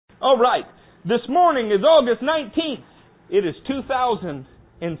All right. This morning is August 19th. It is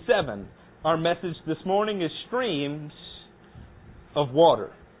 2007. Our message this morning is streams of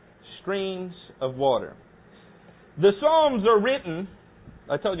water. Streams of water. The Psalms are written.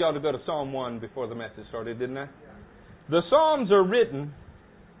 I told y'all to go to Psalm 1 before the message started, didn't I? The Psalms are written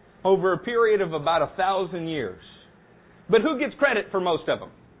over a period of about 1,000 years. But who gets credit for most of them?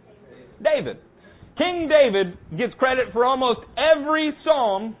 David. King David gets credit for almost every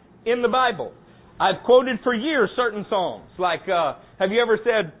psalm in the Bible. I've quoted for years certain psalms. Like, have you ever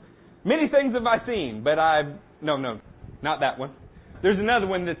said, many things have I seen, but No, not that one. There's another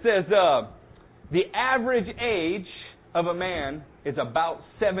one that says, the average age of a man is about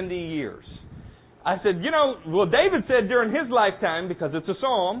 70 years. I said, David said during his lifetime, because it's a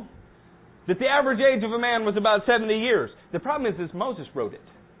psalm, that the average age of a man was about 70 years. The problem is Moses wrote it.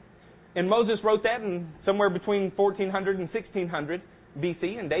 And Moses wrote that in somewhere between 1400 and 1600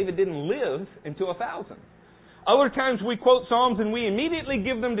 BC, and David didn't live until 1000. Other times we quote Psalms and we immediately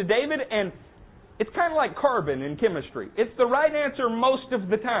give them to David, and it's kind of like carbon in chemistry. It's the right answer most of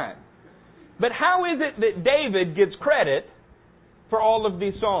the time. But how is it that David gets credit for all of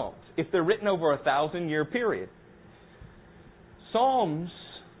these Psalms if they're written over a 1,000-year period? Psalms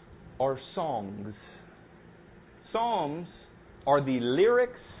are songs. Psalms are the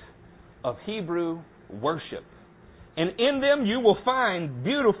lyrics of Hebrew worship. And in them you will find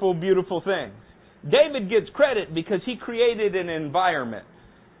beautiful, beautiful things. David gets credit because he created an environment.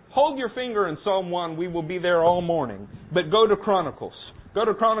 Hold your finger in Psalm 1. We will be there all morning. But go to Chronicles. Go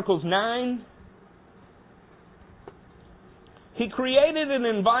to Chronicles 9. He created an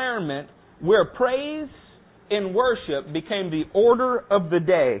environment where praise and worship became the order of the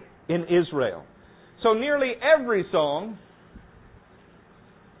day in Israel. So nearly every song,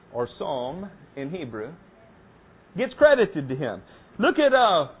 or psalm in Hebrew, gets credited to him. Look at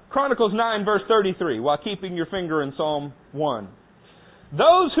Chronicles 9 verse 33 while keeping your finger in Psalm 1.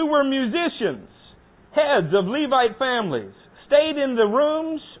 Those who were musicians, heads of Levite families, stayed in the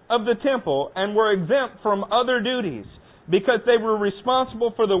rooms of the temple and were exempt from other duties because they were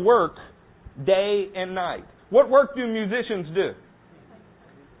responsible for the work day and night. What work do musicians do?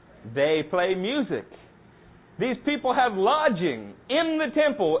 They play music. These people have lodging in the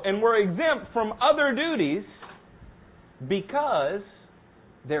temple and were exempt from other duties because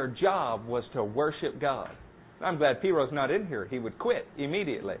their job was to worship God. I'm glad Piro's not in here. He would quit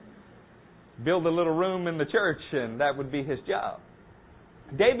immediately. Build a little room in the church and that would be his job.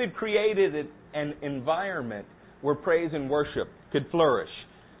 David created an environment where praise and worship could flourish.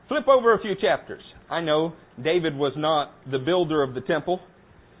 Flip over a few chapters. I know David was not the builder of the temple,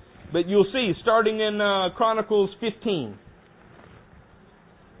 but you'll see, starting in Chronicles 15,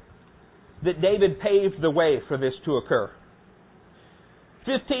 that David paved the way for this to occur.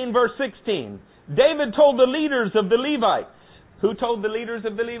 15 verse 16. David told the leaders of the Levites. Who told the leaders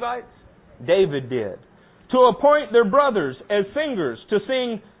of the Levites? David did. To appoint their brothers as singers to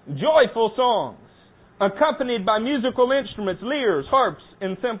sing joyful songs, accompanied by musical instruments, lyres, harps,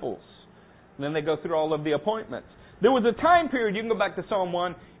 and cymbals. And then they go through all of the appointments. There was a time period, you can go back to Psalm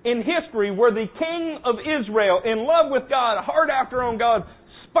 1, in history where the king of Israel, in love with God, hard after on God,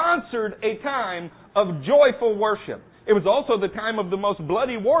 sponsored a time of joyful worship. It was also the time of the most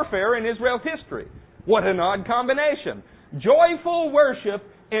bloody warfare in Israel's history. What an odd combination. Joyful worship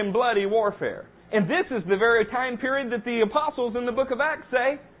and bloody warfare. And this is the very time period that the apostles in the book of Acts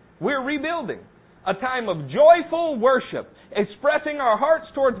say, we're rebuilding. A time of joyful worship, expressing our hearts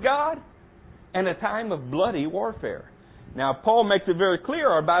towards God, and a time of bloody warfare. Now, Paul makes it very clear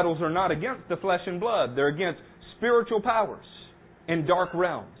our battles are not against the flesh and blood. They're against spiritual powers in dark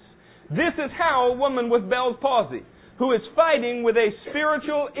realms. This is how a woman with Bell's palsy, who is fighting with a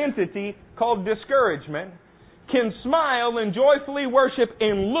spiritual entity called discouragement, can smile and joyfully worship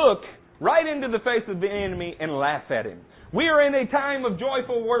and look right into the face of the enemy and laugh at him. We are in a time of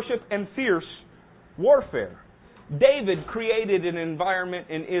joyful worship and fierce warfare. David created an environment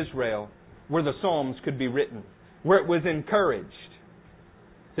in Israel where the Psalms could be written, where it was encouraged.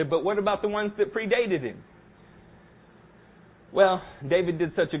 Said, but what about the ones that predated him? Well, David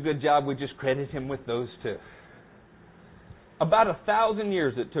did such a good job, we just credit him with those too. About 1,000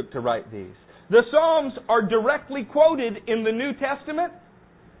 years it took to write these. The Psalms are directly quoted in the New Testament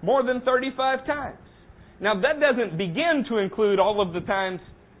more than 35 times. Now that doesn't begin to include all of the times,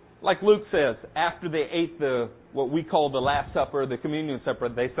 like Luke says, after they ate what we call the Last Supper, the Communion Supper,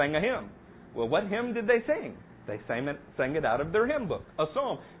 they sang a hymn. Well, what hymn did they sing? They sang it out of their hymn book, a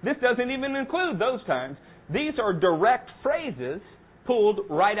psalm. This doesn't even include those times. These are direct phrases pulled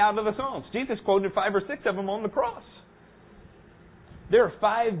right out of the Psalms. Jesus quoted 5 or 6 of them on the cross. there are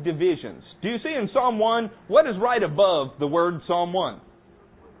 5 divisions. Do you see in Psalm 1, what is right above the word Psalm 1?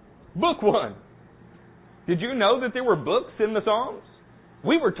 Book 1. Did you know that there were books in the Psalms?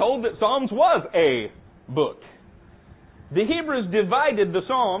 We were told that Psalms was a book. The Hebrews divided the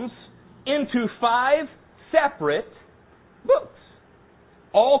Psalms into 5 separate books,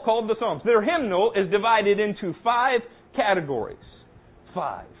 all called the Psalms. Their hymnal is divided into 5 categories.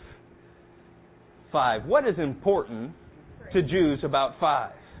 5. What is important to Jews about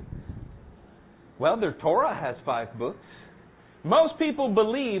 5? Well, their Torah has 5 books. Most people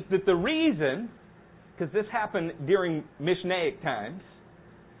believe that the reason, because this happened during Mishnaic times,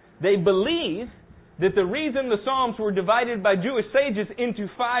 they believe that the reason the Psalms were divided by Jewish sages into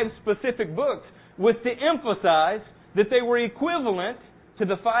 5 specific books was to emphasize that they were equivalent to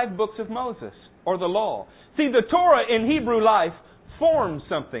the 5 books of Moses, or the law. See, the Torah in Hebrew life forms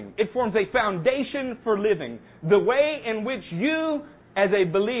something. It forms a foundation for living. The way in which you, as a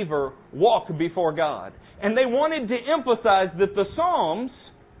believer, walk before God. And they wanted to emphasize that the Psalms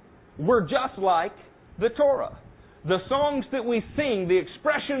were just like the Torah. The songs that we sing, the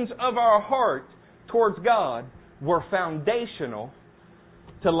expressions of our heart towards God, were foundational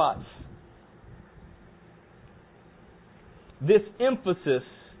to life. This emphasis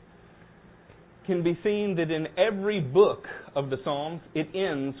can be seen that in every book of the Psalms, it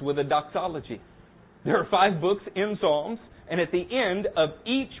ends with a doxology. There are 5 books in Psalms, and at the end of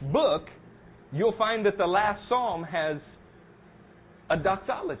each book, you'll find that the last psalm has a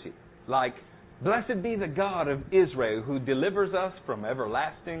doxology, like, "Blessed be the God of Israel who delivers us from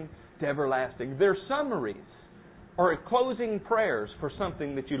everlasting to everlasting." They're summaries or closing prayers for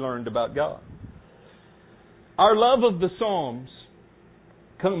something that you learned about God. Our love of the Psalms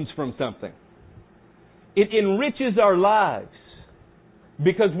comes from something. It enriches our lives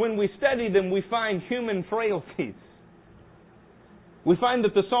because when we study them, we find human frailties. We find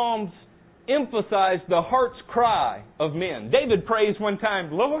that the Psalms emphasize the heart's cry of men. David prays one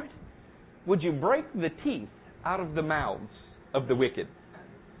time, "Lord, would you break the teeth out of the mouths of the wicked?"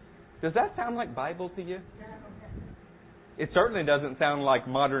 Does that sound like Bible to you? It certainly doesn't sound like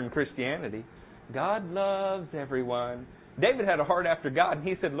modern Christianity. God loves everyone. David had a heart after God, and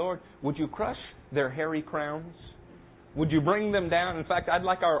he said, "Lord, would you crush their hairy crowns? Would you bring them down? In fact, I'd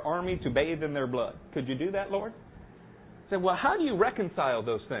like our army to bathe in their blood. Could you do that, Lord?" I said, well, how do you reconcile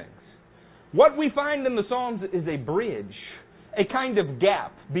those things? What we find in the Psalms is a bridge, a kind of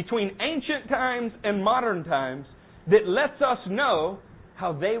gap between ancient times and modern times that lets us know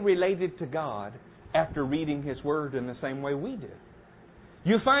how they related to God after reading His Word in the same way we did.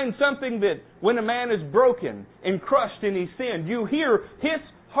 You find something that when a man is broken and crushed in his sin, you hear his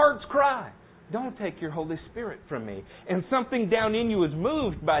heart's cry, "Don't take your Holy Spirit from me." And something down in you is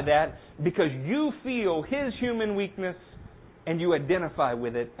moved by that because you feel his human weakness and you identify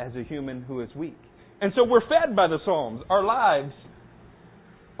with it as a human who is weak. And so we're fed by the Psalms. Our lives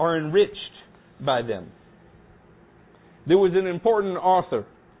are enriched by them. There was an important author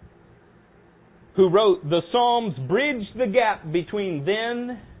who wrote, "The Psalms bridge the gap between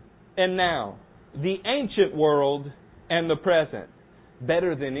then and now, the ancient world and the present,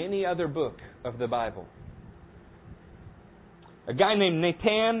 better than any other book of the Bible." A guy named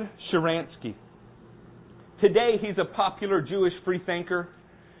Natan Sharansky. Today he's a popular Jewish freethinker,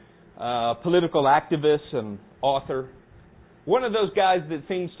 political activist and author. One of those guys that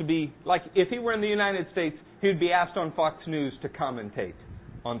seems to be, like if he were in the United States, he would be asked on Fox News to commentate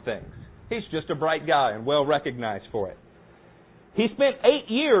on things. He's just a bright guy and well recognized for it. He spent 8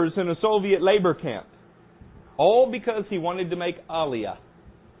 years in a Soviet labor camp, all because he wanted to make Aliyah.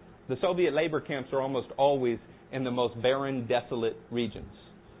 The Soviet labor camps are almost always in the most barren, desolate regions.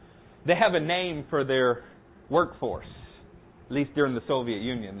 They have a name for their workforce. At least during the Soviet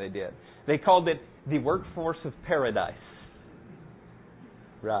Union they did. They called it the workforce of paradise.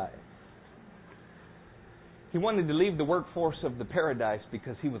 Right. He wanted to leave the workforce of the paradise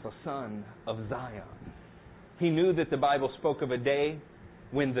because he was a son of Zion. He knew that the Bible spoke of a day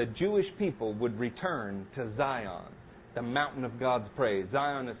when the Jewish people would return to Zion, the mountain of God's praise.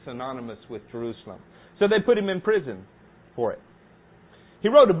 Zion is synonymous with Jerusalem. So they put him in prison for it. He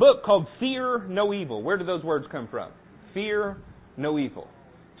wrote a book called Fear No Evil. Where do those words come from? Fear No Evil.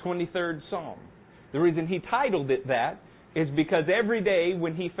 23rd Psalm. The reason he titled it that is because every day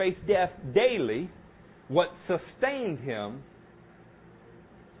when he faced death daily, what sustained him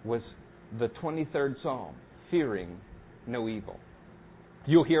was the 23rd Psalm, fearing no evil.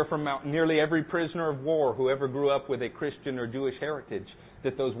 You'll hear from nearly every prisoner of war who ever grew up with a Christian or Jewish heritage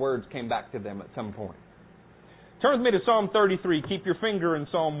that those words came back to them at some point. Turn with me to Psalm 33. Keep your finger in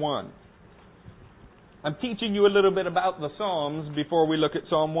Psalm 1. I'm teaching you a little bit about the Psalms before we look at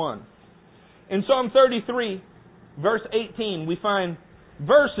Psalm 1. In Psalm 33, verse 18, we find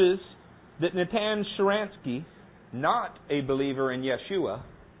verses that Natan Sharansky, not a believer in Yeshua,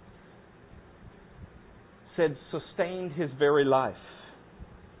 said sustained his very life.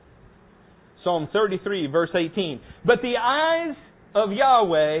 Psalm 33, verse 18. But the eyes of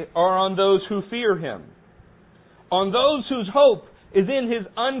Yahweh are on those who fear Him, on those whose hope is in His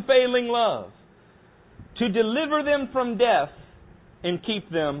unfailing love, to deliver them from death and keep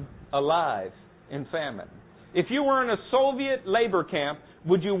them alive in famine. If you were in a Soviet labor camp,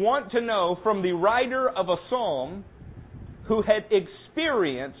 would you want to know from the writer of a psalm who had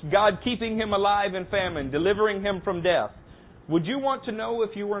experienced God keeping him alive in famine, delivering him from death, would you want to know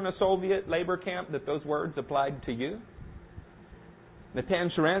if you were in a Soviet labor camp that those words applied to you?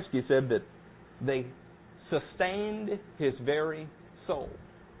 Natan Sharansky said that they sustained his very soul.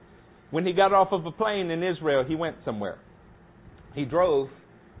 When he got off of a plane in Israel, he went somewhere. He drove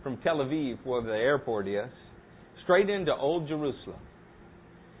from Tel Aviv, where the airport is, straight into Old Jerusalem.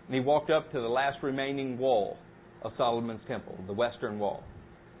 And he walked up to the last remaining wall of Solomon's temple, the western wall.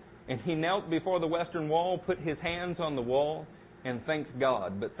 And he knelt before the western wall, put his hands on the wall, and thanked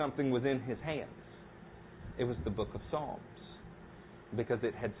God. But something was in his hands. It was the book of Psalms, because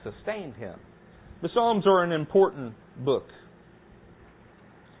it had sustained him. The Psalms are an important book.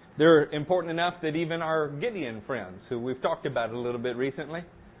 They're important enough that even our Gideon friends, who we've talked about a little bit recently,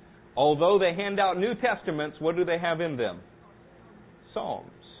 although they hand out New Testaments, what do they have in them?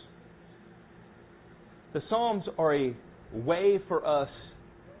 Psalms. The Psalms are a way for us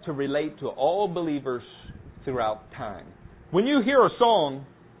to relate to all believers throughout time. When you hear a song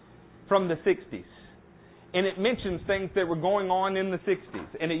from the 60s, and it mentions things that were going on in the 60s,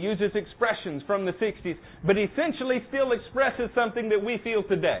 and it uses expressions from the 60s, but essentially still expresses something that we feel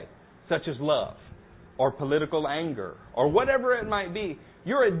today, such as love, or political anger, or whatever it might be,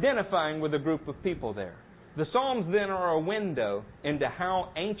 you're identifying with a group of people there. The Psalms then are a window into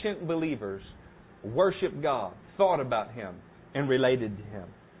how ancient believers worshiped God, thought about Him, and related to Him.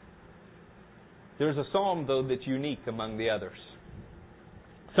 There's a psalm, though, that's unique among the others.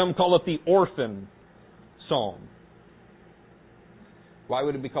 Some call it the orphan psalm. Why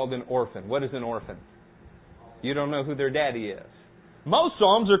would it be called an orphan? What is an orphan? You don't know who their daddy is. Most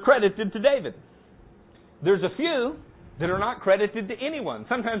psalms are credited to David. There's a few that are not credited to anyone.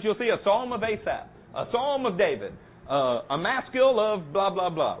 Sometimes you'll see a psalm of Asaph, a psalm of David, a maskil of blah, blah,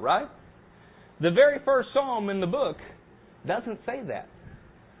 blah, right? The very first psalm in the book doesn't say that.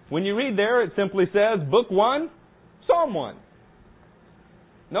 When you read there, it simply says, Book 1, Psalm 1.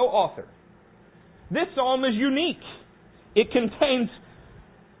 No author. This psalm is unique. It contains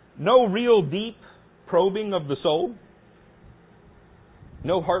no real deep probing of the soul,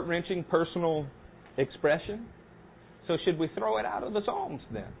 no heart-wrenching personal expression. So should we throw it out of the Psalms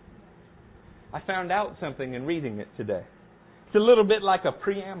then? I found out something in reading it today. It's a little bit like a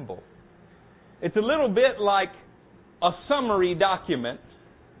preamble. It's a little bit like a summary document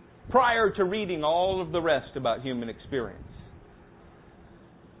prior to reading all of the rest about human experience.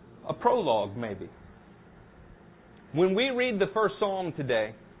 A prologue, maybe. When we read the first psalm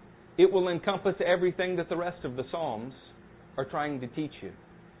today, it will encompass everything that the rest of the psalms are trying to teach you.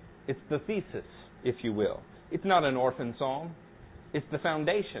 It's the thesis, if you will. It's not an orphan psalm. It's the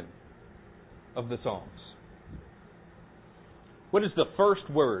foundation of the psalms. What is the first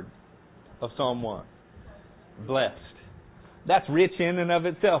word of Psalm 1? Blessed. That's rich in and of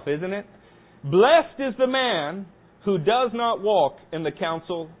itself, isn't it? Blessed is the man who does not walk in the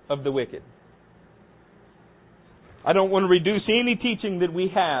counsel of the wicked. I don't want to reduce any teaching that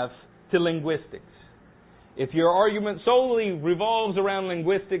we have to linguistics. If your argument solely revolves around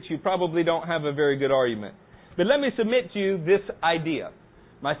linguistics, you probably don't have a very good argument. But let me submit to you this idea.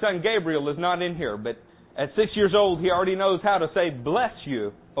 My son Gabriel is not in here, but at 6 years old, he already knows how to say, Bless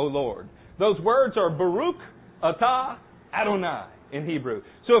you, O Lord. Those words are Baruch Atah Adonai in Hebrew.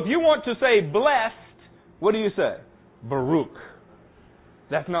 So if you want to say blessed, what do you say? Baruch.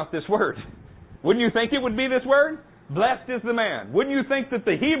 That's not this word. Wouldn't you think it would be this word? Blessed is the man. Wouldn't you think that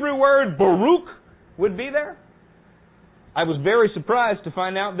the Hebrew word Baruch would be there? I was very surprised to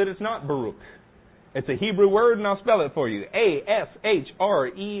find out that it's not Baruch. It's a Hebrew word, and I'll spell it for you. A-S-H-R-E-I,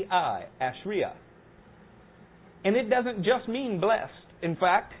 Ashriah. And it doesn't just mean blessed. In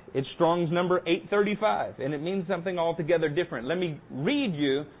fact, it's Strong's number 835, and it means something altogether different. Let me read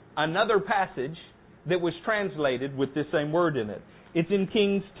you another passage that was translated with this same word in it. It's in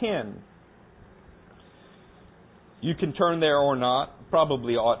Kings 10. You can turn there or not.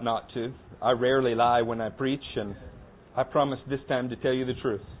 Probably ought not to. I rarely lie when I preach, and I promise this time to tell you the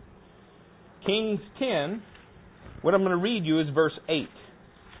truth. Kings 10, what I'm going to read you is verse 8.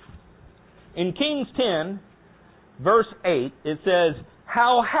 In Kings 10, verse 8, it says,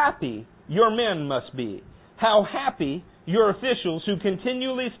 "How happy your men must be. How happy your officials who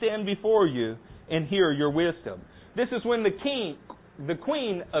continually stand before you and hear your wisdom." This is when the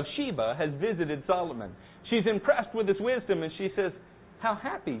queen of Sheba has visited Solomon. She's impressed with his wisdom, and she says, "How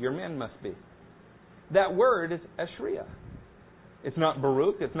happy your men must be." That word is Ashriah. It's not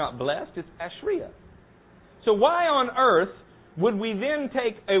Baruch, it's not blessed, it's Ashriah. So why on earth would we then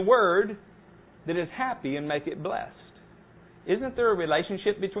take a word that is happy and make it blessed? Isn't there a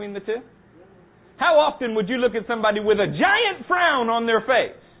relationship between the two? How often would you look at somebody with a giant frown on their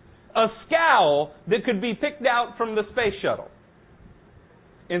face, a scowl that could be picked out from the space shuttle,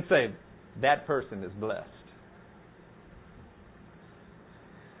 and say, that person is blessed?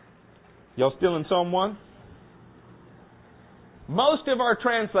 Y'all still in Psalm 1? Most of our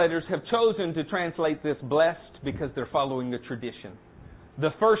translators have chosen to translate this blessed because they're following the tradition.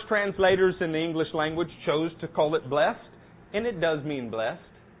 The first translators in the English language chose to call it blessed, and it does mean blessed.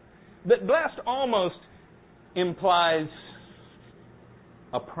 But blessed almost implies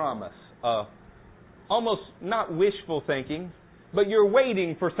a promise, almost not wishful thinking, but you're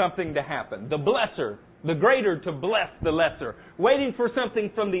waiting for something to happen. The blesser, the greater to bless the lesser, waiting for something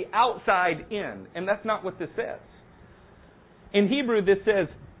from the outside in. And that's not what this says. In Hebrew, this says,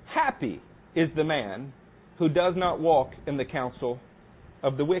 "Happy is the man who does not walk in the counsel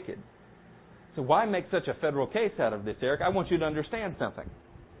of the wicked." So why make such a federal case out of this, Eric? I want you to understand something.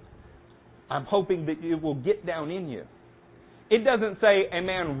 I'm hoping that it will get down in you. It doesn't say a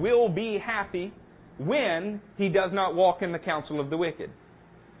man will be happy when he does not walk in the counsel of the wicked.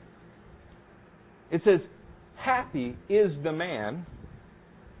 It says, "Happy is the man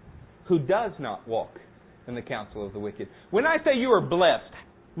who does not walk in the counsel of the wicked." When I say you are blessed,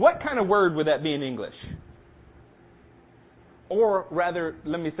 what kind of word would that be in English? Or rather,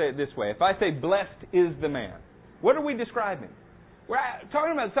 let me say it this way. If I say blessed is the man, what are we describing? We're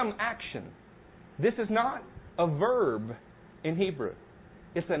talking about some action. This is not a verb in Hebrew.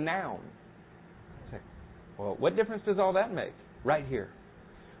 It's a noun. Well, what difference does all that make? Right here.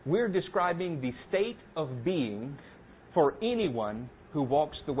 We're describing the state of being for anyone who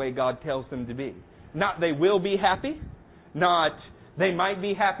walks the way God tells them to be. Not they will be happy, not they might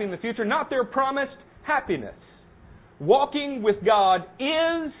be happy in the future, not their promised happiness. Walking with God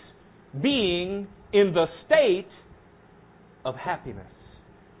is being in the state of happiness.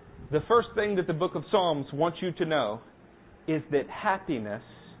 The first thing that the book of Psalms wants you to know is that happiness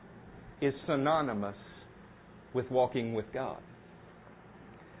is synonymous with walking with God.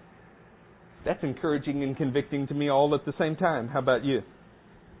 That's encouraging and convicting to me all at the same time. How about you?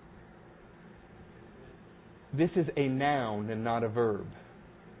 This is a noun and not a verb.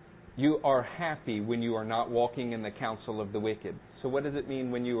 You are happy when you are not walking in the counsel of the wicked. So what does it mean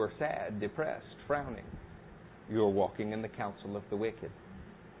when you are sad, depressed, frowning? You are walking in the counsel of the wicked.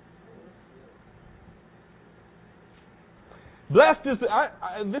 Blessed is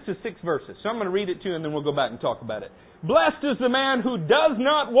this is 6 verses, so I'm going to read it to you and then we'll go back and talk about it. "Blessed is the man who does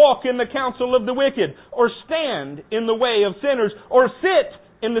not walk in the counsel of the wicked, or stand in the way of sinners, or sit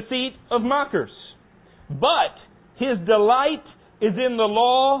in the seat of mockers. But his delight is in the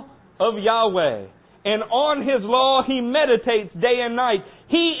law of Yahweh, and on his law he meditates day and night.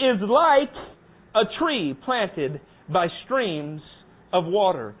 He is like a tree planted by streams of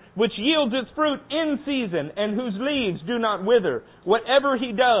water, which yields its fruit in season, and whose leaves do not wither. Whatever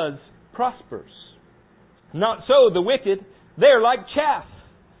he does prospers. Not so the wicked. They are like chaff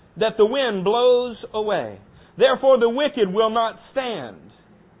that the wind blows away. Therefore the wicked will not stand."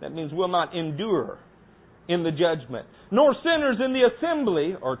 That means will not endure in the judgment, "nor sinners in the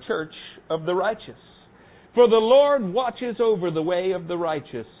assembly," or church, "of the righteous. For the Lord watches over the way of the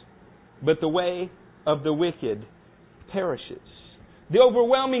righteous, but the way of the wicked perishes." The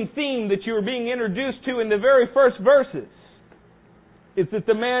overwhelming theme that you are being introduced to in the very first verses is that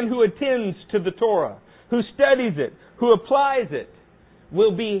the man who attends to the Torah, who studies it, who applies it,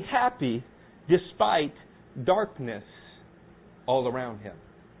 will be happy despite darkness all around him.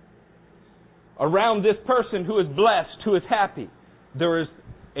 Around this person who is blessed, who is happy, there is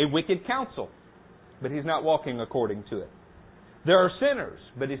a wicked counsel, but he's not walking according to it. There are sinners,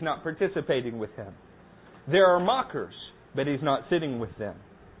 but he's not participating with them. There are mockers, but he's not sitting with them.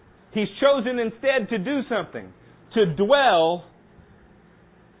 He's chosen instead to do something, to dwell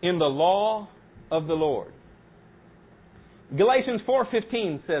in the law of the Lord. Galatians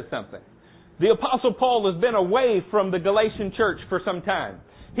 4:15 says something. The Apostle Paul has been away from the Galatian church for some time.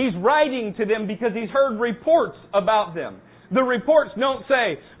 He's writing to them because he's heard reports about them. The reports don't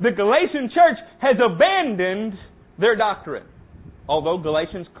say the Galatian church has abandoned their doctrine. Although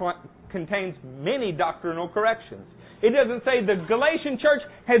Galatians contains many doctrinal corrections. It doesn't say the Galatian church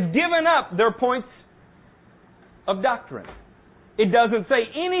has given up their points of doctrine. It doesn't say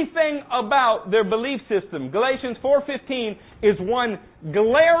anything about their belief system. Galatians 4:15 is one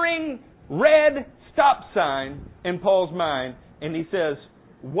glaring red stop sign in Paul's mind. And he says,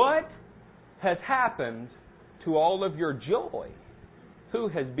 what has happened to all of your joy? Who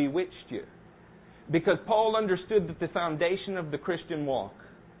has bewitched you? Because Paul understood that the foundation of the Christian walk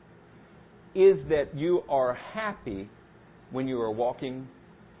is that you are happy when you are walking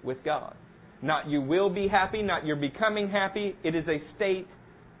with God. Not you will be happy, not you're becoming happy. It is a state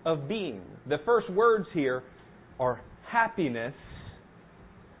of being. The first words here are happiness,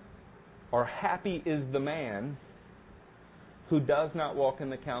 or happy is the man who does not walk in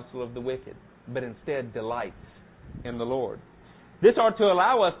the counsel of the wicked, but instead delights in the Lord. This ought to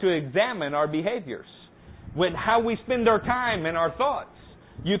allow us to examine our behaviors, with how we spend our time and our thoughts.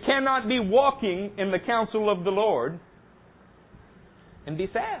 You cannot be walking in the counsel of the Lord and be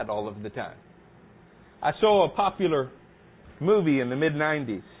sad all of the time. I saw a popular movie in the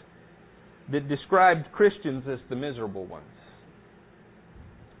mid-90s that described Christians as the miserable ones.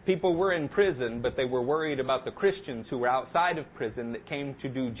 People were in prison, but they were worried about the Christians who were outside of prison that came to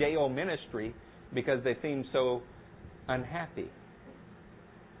do jail ministry because they seemed so unhappy.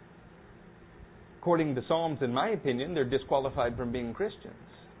 According to Psalms, in my opinion, they're disqualified from being Christians.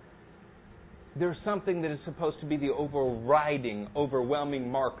 There's something that is supposed to be the overriding,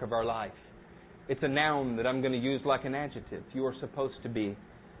 overwhelming mark of our life. It's a noun that I'm going to use like an adjective. You are supposed to be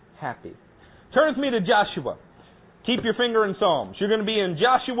happy. Turn with me to Joshua. Keep your finger in Psalms. You're going to be in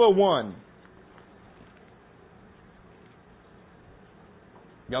Joshua 1.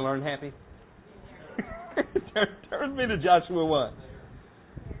 Y'all learn happy? Turn with me to Joshua 1.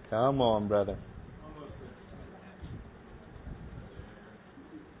 Come on, brother.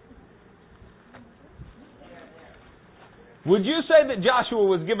 Would you say that Joshua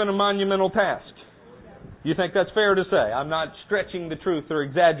was given a monumental task? You think that's fair to say? I'm not stretching the truth or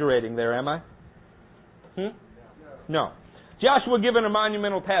exaggerating there, am I? No. Joshua given a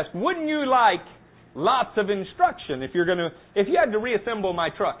monumental task. Wouldn't you like lots of instruction if you had to reassemble my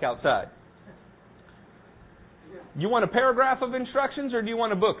truck outside? You want a paragraph of instructions or do you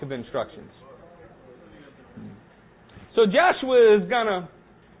want a book of instructions? So Joshua is going to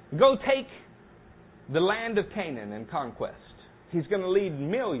go take the land of Canaan in conquest. He's going to lead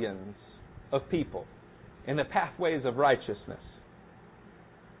millions of people in the pathways of righteousness.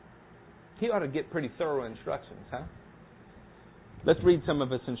 He ought to get pretty thorough instructions, huh? Let's read some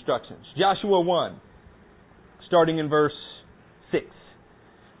of his instructions. Joshua 1, starting in verse 6.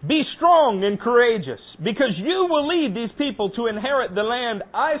 Be strong and courageous, because you will lead these people to inherit the land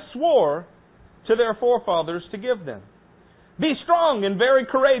I swore to their forefathers to give them. Be strong and very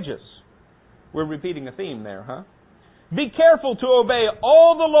courageous. We're repeating a theme there, huh? Be careful to obey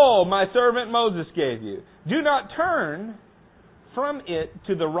all the law my servant Moses gave you. Do not turn from it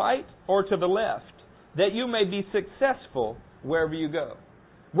to the right or to the left, that you may be successful wherever you go.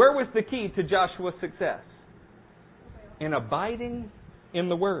 Where was the key to Joshua's success? In abiding in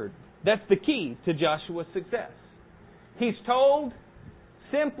the Word. That's the key to Joshua's success. He's told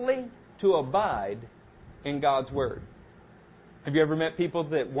simply to abide in God's Word. Have you ever met people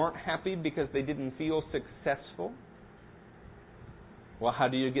that weren't happy because they didn't feel successful? Well, how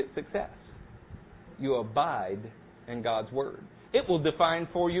do you get success? You abide in God's Word. It will define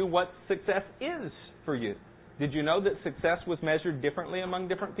for you what success is for you. Did you know that success was measured differently among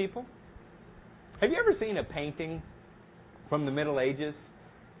different people? Have you ever seen a painting from the Middle Ages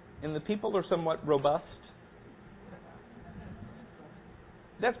and the people are somewhat robust?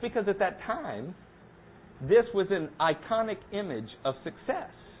 That's because at that time, this was an iconic image of success.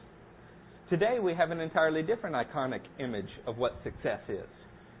 Today we have an entirely different iconic image of what success is.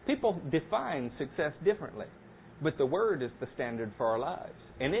 People define success differently, but the Word is the standard for our lives.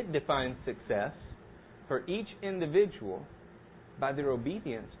 And it defines success for each individual by their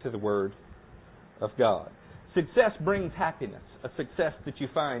obedience to the Word of God. Success brings happiness, a success that you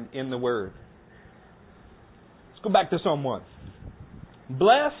find in the Word. Let's go back to Psalm 1.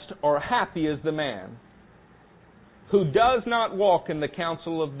 Blessed or happy is the man who does not walk in the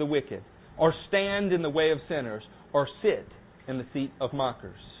counsel of the wicked, or stand in the way of sinners, or sit in the seat of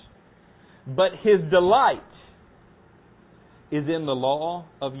mockers. But his delight is in the law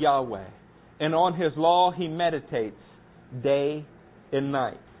of Yahweh, and on his law he meditates day and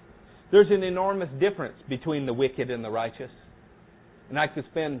night. There's an enormous difference between the wicked and the righteous. And I could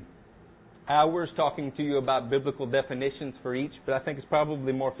spend hours talking to you about biblical definitions for each, but I think it's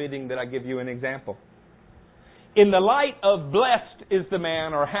probably more fitting that I give you an example. In the light of blessed is the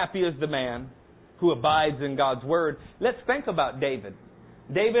man, or happy is the man, who abides in God's Word, let's think about David.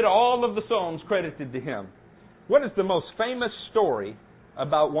 David, all of the Psalms credited to him. What is the most famous story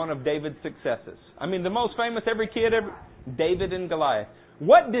about one of David's successes? I mean, the most famous, David and Goliath.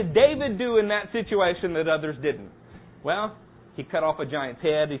 What did David do in that situation that others didn't? Well, he cut off a giant's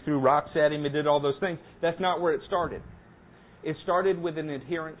head, he threw rocks at him, he did all those things. That's not where it started. It started with an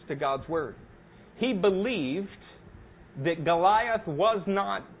adherence to God's Word. He believed that Goliath was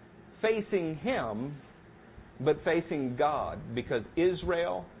not facing him, but facing God, because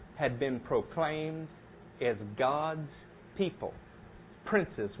Israel had been proclaimed as God's people,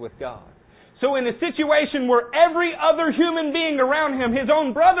 princes with God. So in a situation where every other human being around him, his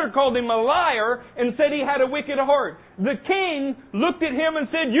own brother called him a liar and said he had a wicked heart, the king looked at him and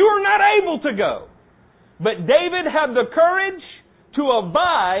said, "You are not able to go." But David had the courage to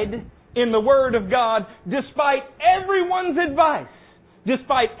abide in the Word of God despite everyone's advice,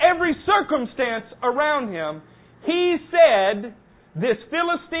 despite every circumstance around him. He said, "This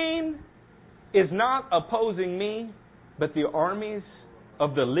Philistine is not opposing me, but the armies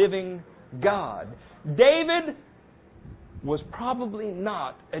of the living God." David was probably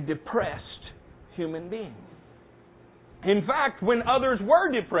not a depressed human being. In fact, when others were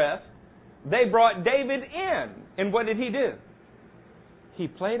depressed, they brought David in. And what did he do? He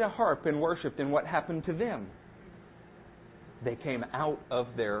played a harp and worshiped, and what happened to them? They came out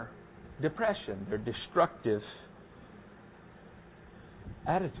of their depression, their destructive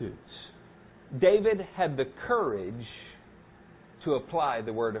attitudes. David had the courage to apply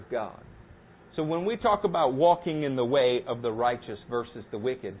the Word of God. So when we talk about walking in the way of the righteous versus the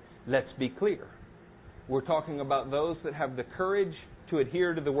wicked, let's be clear. We're talking about those that have the courage to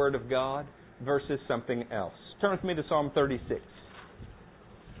adhere to the Word of God versus something else. Turn with me to Psalm 36.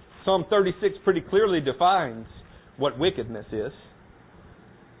 Psalm 36 pretty clearly defines what wickedness is.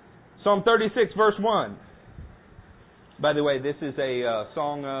 Psalm 36, verse 1. By the way, this is a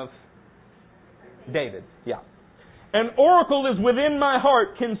song of David. Yeah. "An oracle is within my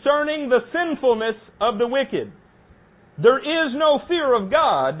heart concerning the sinfulness of the wicked. There is no fear of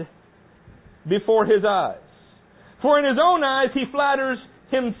God before His eyes. For in his own eyes he flatters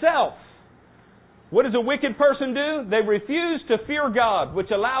himself." What does a wicked person do? They refuse to fear God,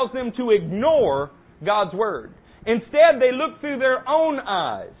 which allows them to ignore God's Word. Instead, they look through their own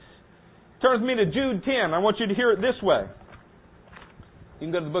eyes. Turn with me to Jude 10. I want you to hear it this way. You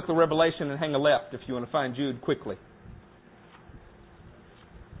can go to the book of Revelation and hang a left if you want to find Jude quickly.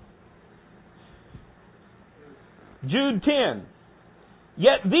 Jude 10.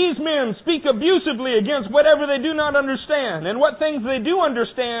 "Yet these men speak abusively against whatever they do not understand, and what things they do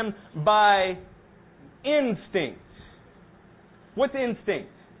understand by instinct." What's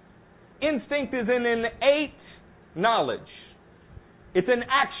instinct? Instinct is an innate knowledge. It's an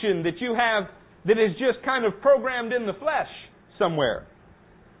action that you have that is just kind of programmed in the flesh somewhere.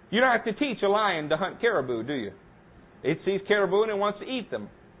 You don't have to teach a lion to hunt caribou, do you? It sees caribou and it wants to eat them.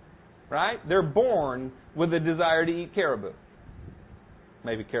 Right? They're born with a desire to eat caribou.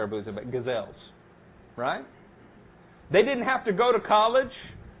 Maybe caribous, but gazelles. Right? They didn't have to go to college,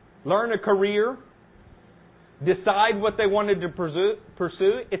 learn a career, decide what they wanted to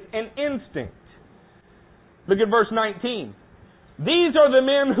pursue. It's an instinct. Look at verse 19. "These are the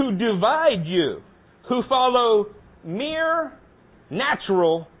men who divide you, who follow mere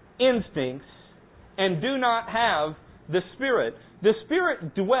natural instincts and do not have the Spirit." The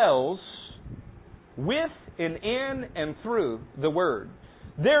Spirit dwells with and in and through the Word.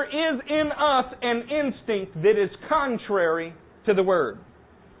 There is in us an instinct that is contrary to the Word.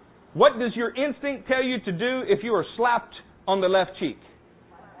 What does your instinct tell you to do if you are slapped on the left cheek?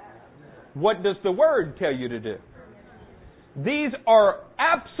 What does the Word tell you to do? These are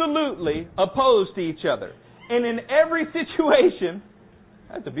absolutely opposed to each other. And in every situation,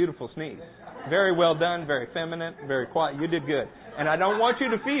 that's a beautiful sneeze. Very well done, very feminine, very quiet. You did good. And I don't want you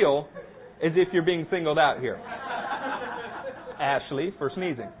to feel as if you're being singled out here, Ashley, for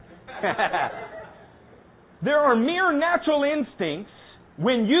sneezing. There are mere natural instincts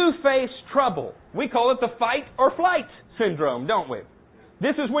when you face trouble. We call it the fight or flight syndrome, don't we?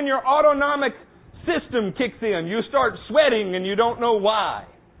 This is when your autonomic system kicks in. You start sweating and you don't know why.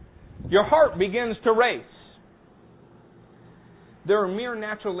 Your heart begins to race. There are mere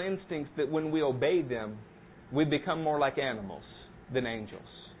natural instincts that when we obey them, we become more like animals than angels.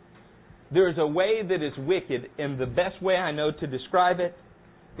 There is a way that is wicked, and the best way I know to describe it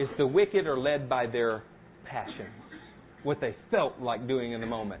is the wicked are led by their passions, what they felt like doing in the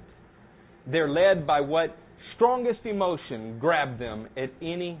moment. They're led by what strongest emotion grabbed them at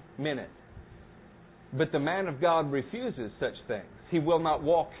any minute. But the man of God refuses such things. He will not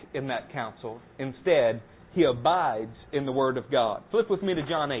walk in that counsel. Instead, he abides in the Word of God. Flip with me to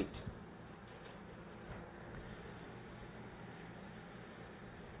John 8.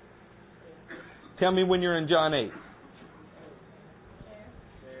 Tell me when you're in John 8.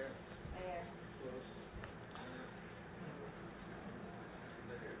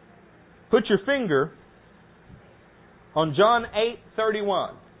 Put your finger on John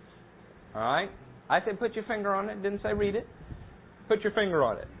 8:31. All right? I said put your finger on it. Didn't say read it. Put your finger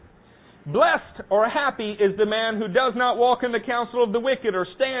on it. Blessed or happy is the man who does not walk in the counsel of the wicked, or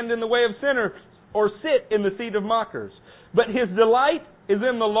stand in the way of sinners, or sit in the seat of mockers. But his delight is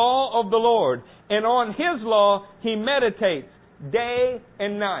in the law of the Lord, and on his law he meditates day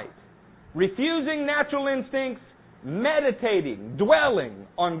and night. Refusing natural instincts, meditating, dwelling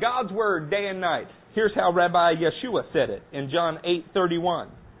on God's Word day and night. Here's how Rabbi Yeshua said it in John 8:31.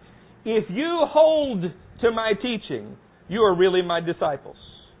 If you hold to my teaching, you are really my disciples.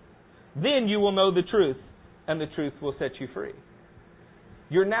 Then you will know the truth, and the truth will set you free.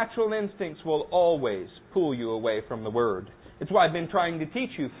 Your natural instincts will always pull you away from the Word. It's why I've been trying to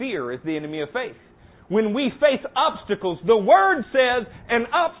teach you fear is the enemy of faith. When we face obstacles, the Word says an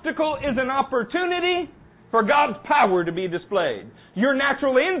obstacle is an opportunity for God's power to be displayed. Your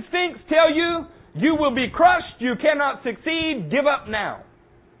natural instincts tell you you will be crushed, you cannot succeed, give up now.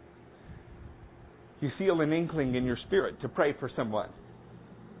 You feel an inkling in your spirit to pray for someone.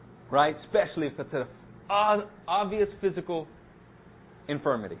 Right? Especially if it's an obvious physical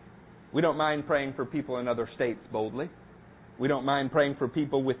infirmity. We don't mind praying for people in other states boldly. We don't mind praying for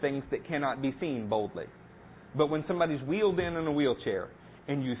people with things that cannot be seen boldly. But when somebody's wheeled in a wheelchair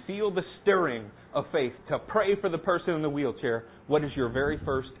and you feel the stirring of faith to pray for the person in the wheelchair, what is your very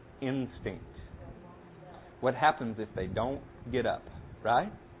first instinct? What happens if they don't get up?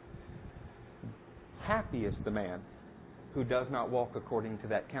 Right? Happy is the man who does not walk according to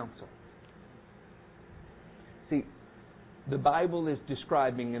that counsel. See, the Bible is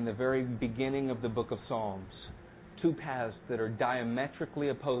describing in the very beginning of the book of Psalms two paths that are diametrically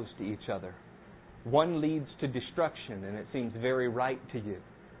opposed to each other. One leads to destruction, and it seems very right to you.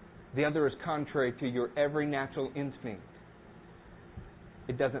 The other is contrary to your every natural instinct.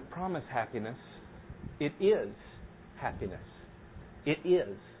 It doesn't promise happiness. It is happiness. It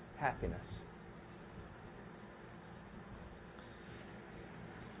is happiness.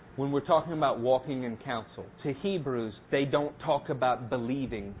 When we're talking about walking in counsel, to Hebrews, they don't talk about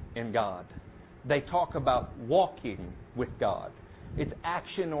believing in God. They talk about walking with God. It's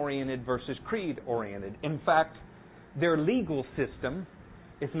action-oriented versus creed-oriented. In fact, their legal system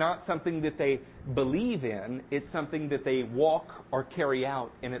is not something that they believe in. It's something that they walk or carry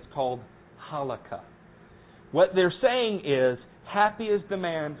out, and it's called halakha. What they're saying is, happy is the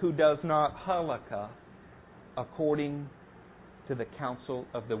man who does not halakha according to the counsel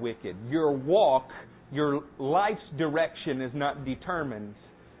of the wicked. Your walk, your life's direction is not determined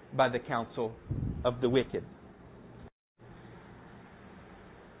by the counsel of the wicked.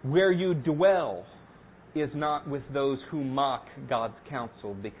 Where you dwell is not with those who mock God's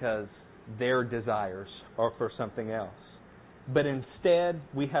counsel because their desires are for something else. But instead,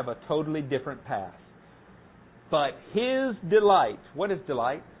 we have a totally different path. But his delight, what is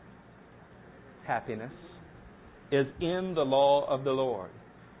delight? Happiness, is in the law of the Lord.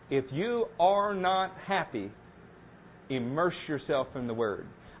 If you are not happy, immerse yourself in the Word.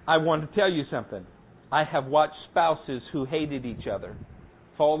 I want to tell you something. I have watched spouses who hated each other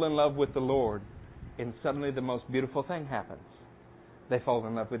fall in love with the Lord, and suddenly the most beautiful thing happens. They fall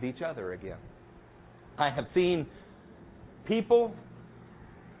in love with each other again. I have seen people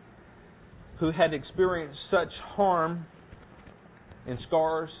who had experienced such harm and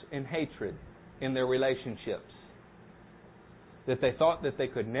scars and hatred in their relationships that they thought that they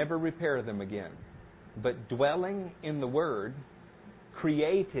could never repair them again. But dwelling in the Word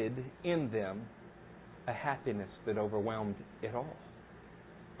created in them a happiness that overwhelmed it all.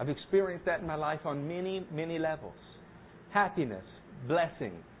 I've experienced that in my life on many, many levels. Happiness,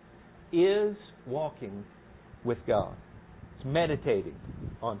 blessing, is walking with God. It's meditating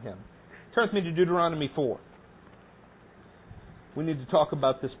on Him. Turn with me to Deuteronomy 4. We need to talk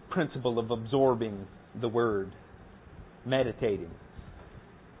about this principle of absorbing the Word, meditating.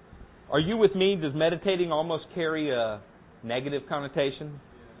 Are you with me? Does meditating almost carry a negative connotation?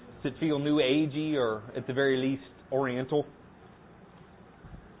 Does it feel New Agey or at the very least Oriental?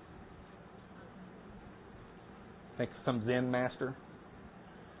 Think some Zen master?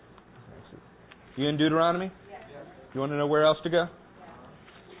 You in Deuteronomy? You want to know where else to go?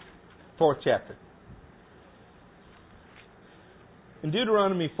 4th chapter. In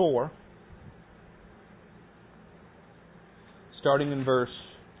Deuteronomy 4, starting in verse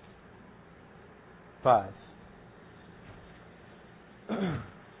 5.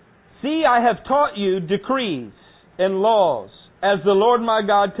 See, I have taught you decrees and laws, as the Lord my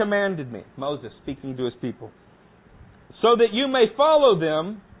God commanded me. Moses speaking to his people. So that you may follow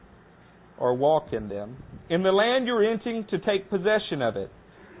them, or walk in them, in the land you're entering to take possession of it.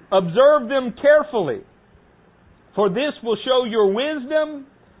 Observe them carefully, for this will show your wisdom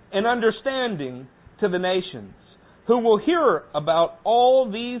and understanding to the nations, who will hear about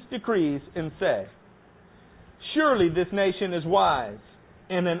all these decrees and say, surely this nation is wise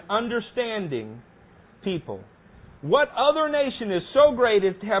and an understanding people. What other nation is so great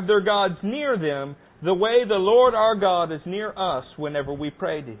as to have their gods near them, the way the Lord our God is near us whenever we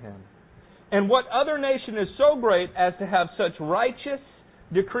pray to Him? And what other nation is so great as to have such righteous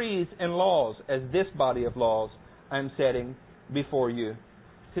decrees and laws as this body of laws I am setting before you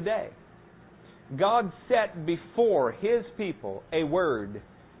today? God set before His people a word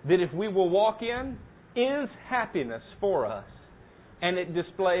that if we will walk in, is happiness for us. And it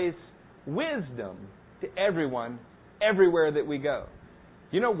displays wisdom to everyone, everywhere that we go.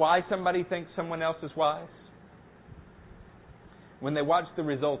 You know why somebody thinks someone else is wise? When they watch the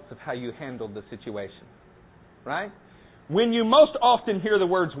results of how you handled the situation. Right? When you most often hear the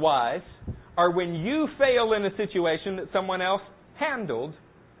words wise, are when you fail in a situation that someone else handled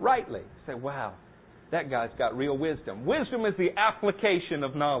rightly. You say, wow, that guy's got real wisdom. Wisdom is the application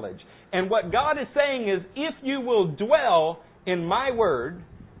of knowledge. And what God is saying is, if you will dwell in my word,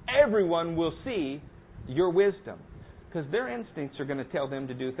 everyone will see your wisdom. Because their instincts are going to tell them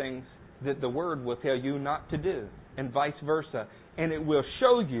to do things that the word will tell you not to do, and vice versa. And it will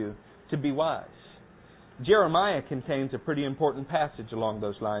show you to be wise. Jeremiah contains a pretty important passage along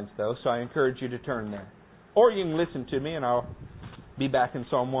those lines, though, so I encourage you to turn there. Or you can listen to me, and I'll be back in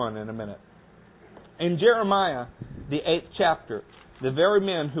Psalm 1 in a minute. In Jeremiah, the 8th chapter, the very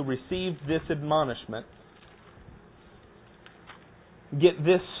men who received this admonishment get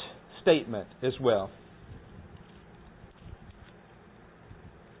this statement as well.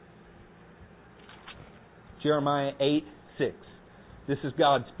 Jeremiah 8:6. This is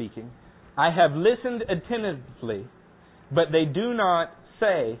God speaking. I have listened attentively, but they do not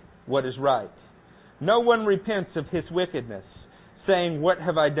say what is right. No one repents of his wickedness, saying, what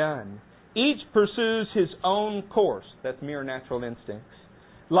have I done? Each pursues his own course. That's mere natural instincts.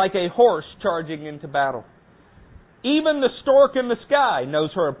 Like a horse charging into battle. Even the stork in the sky knows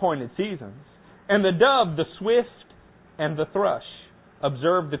her appointed seasons. And the dove, the swift, and the thrush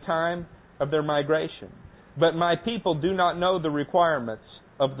observe the time of their migration. But my people do not know the requirements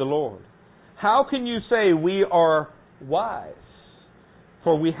of the Lord. How can you say we are wise?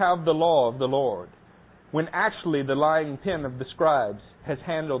 For we have the law of the Lord, when actually the lying pen of the scribes has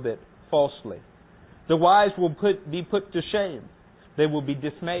handled it falsely. The wise will be put to shame. They will be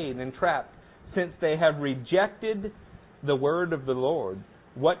dismayed and trapped, since they have rejected the word of the Lord.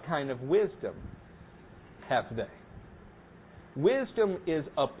 What kind of wisdom have they? Wisdom is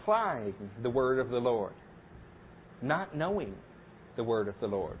applying the word of the Lord, not knowing the word of the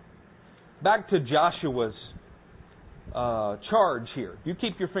Lord. Back to Joshua's charge here. You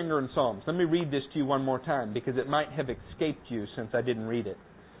keep your finger in Psalms. Let me read this to you one more time, because it might have escaped you since I didn't read it.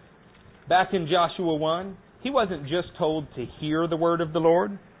 Back in Joshua 1, he wasn't just told to hear the word of the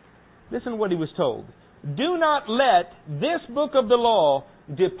Lord. Listen to what he was told. Do not let this book of the law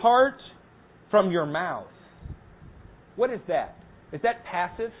depart from your mouth. What is that? Is that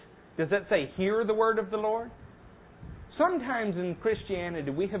passive? Does that say hear the word of the Lord? Sometimes in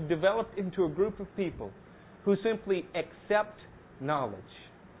Christianity we have developed into a group of people who simply accept knowledge.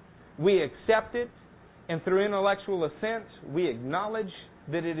 We accept it, and through intellectual assent we acknowledge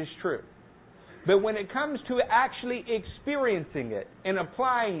that it is true. But when it comes to actually experiencing it and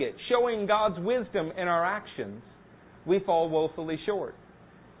applying it, showing God's wisdom in our actions, we fall woefully short.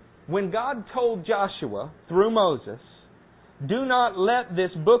 When God told Joshua through Moses, do not let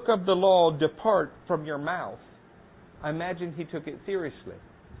this book of the law depart from your mouth, I imagine he took it seriously.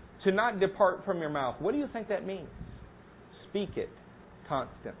 To not depart from your mouth, what do you think that means? Speak it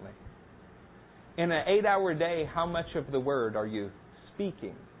constantly. In an 8-hour day, how much of the word are you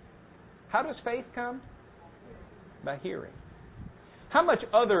speaking? How does faith come? By hearing. How much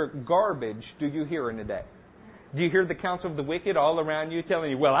other garbage do you hear in a day? Do you hear the counsel of the wicked all around you telling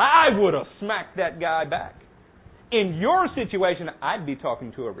you, well, I would have smacked that guy back? In your situation, I'd be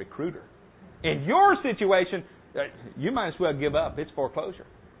talking to a recruiter. In your situation, you might as well give up. It's foreclosure.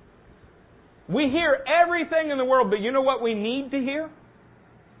 We hear everything in the world, but you know what we need to hear?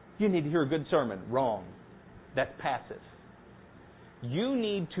 You need to hear a good sermon. Wrong. That's passive. You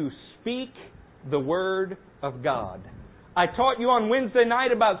need to speak the Word of God. I taught you on Wednesday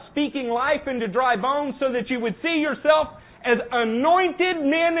night about speaking life into dry bones so that you would see yourself as anointed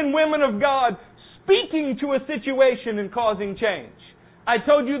men and women of God speaking to a situation and causing change. I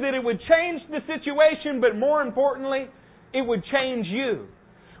told you that it would change the situation, but more importantly, it would change you.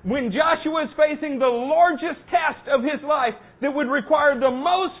 When Joshua is facing the largest test of his life that would require the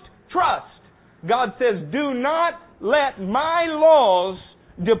most trust, God says, do not let my laws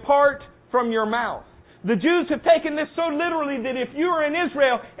depart from your mouth. The Jews have taken this so literally that if you are in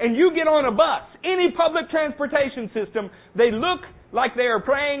Israel and you get on a bus, any public transportation system, they look like they are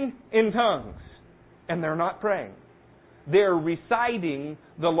praying in tongues. And they're not praying. They're reciting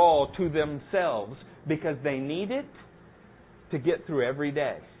the law to themselves because they need it to get through every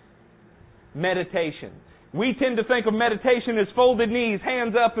day. Meditation. We tend to think of meditation as folded knees,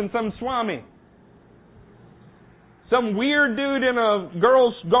 hands up, and some swami. Some weird dude in a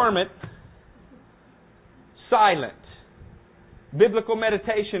girl's garment, silent. Biblical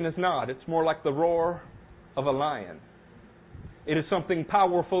meditation is not. It's more like the roar of a lion. It is something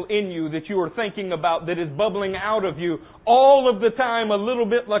powerful in you that you are thinking about that is bubbling out of you all of the time, a little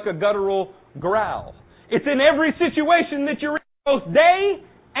bit like a guttural growl. It's in every situation that you're in, both day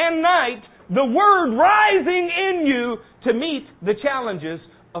and night, the Word rising in you to meet the challenges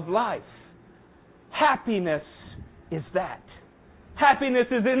of life. Happiness is that. Happiness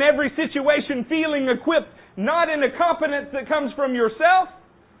is in every situation feeling equipped, not in a competence that comes from yourself,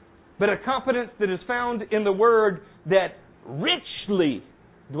 but a competence that is found in the Word that richly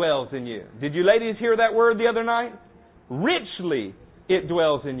dwells in you. Did you ladies hear that word the other night? Richly it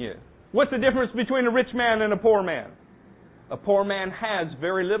dwells in you. What's the difference between a rich man and a poor man? A poor man has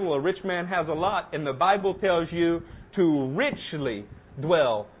very little. A rich man has a lot. And the Bible tells you to richly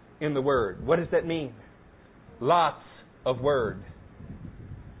dwell in the Word. What does that mean? Lots of Word.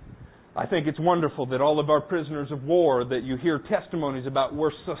 I think it's wonderful that all of our prisoners of war that you hear testimonies about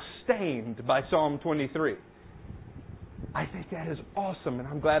were sustained by Psalm 23. I think that is awesome, and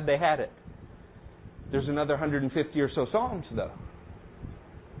I'm glad they had it. There's another 150 or so Psalms, though.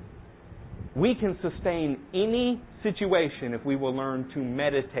 We can sustain any situation if we will learn to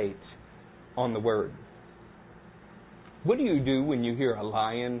meditate on the Word. What do you do when you hear a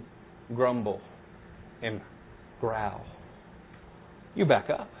lion grumble and growl? You back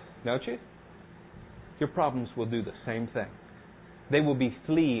up, don't you? Your problems will do the same thing. They will be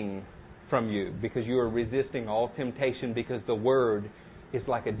fleeing from you because you are resisting all temptation because the Word is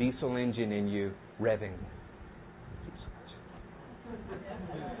like a diesel engine in you revving.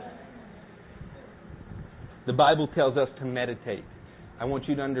 The Bible tells us to meditate. I want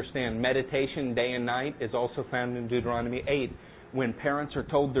you to understand meditation day and night is also found in Deuteronomy 8 when parents are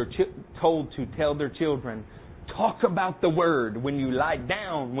told to tell their children, talk about the Word when you lie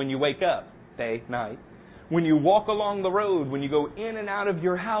down, when you wake up, day, night. When you walk along the road, when you go in and out of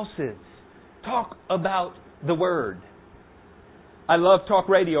your houses, talk about the Word. I love talk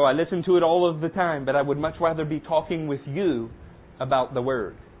radio. I listen to it all of the time, but I would much rather be talking with you about the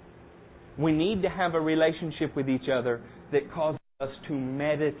Word. We need to have a relationship with each other that causes us to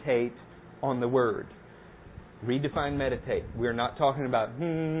meditate on the Word. Redefine meditate. We're not talking about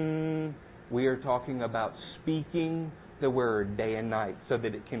We are talking about speaking the Word day and night so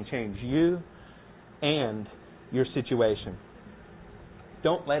that it can change you and your situation.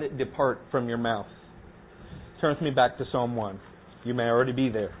 Don't let it depart from your mouth. Turn with me back to Psalm 1. You may already be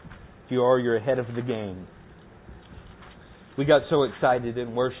there. If you are, you're ahead of the game. We got so excited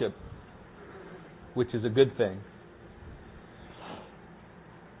in worship, which is a good thing,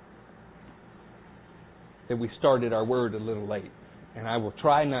 that we started our word a little late. And I will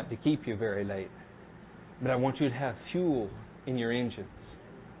try not to keep you very late. But I want you to have fuel in your engines.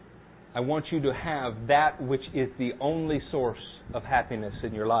 I want you to have that which is the only source of happiness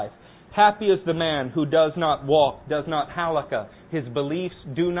in your life. Happy is the man who does not walk, does not halakha. His beliefs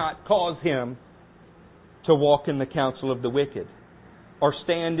do not cause him to walk in the counsel of the wicked or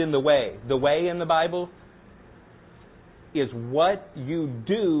stand in the way. The way in the Bible is what you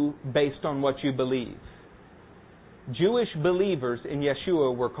do based on what you believe. Jewish believers in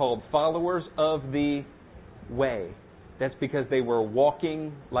Yeshua were called followers of the way. That's because they were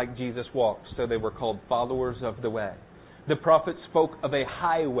walking like Jesus walked, so they were called followers of the way. The prophet spoke of a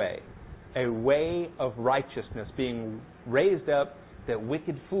highway, a way of righteousness being raised up that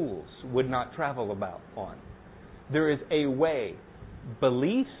wicked fools would not travel about on. There is a way,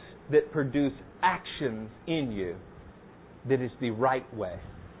 beliefs that produce actions in you, that is the right way.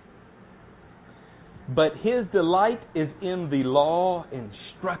 But his delight is in the law,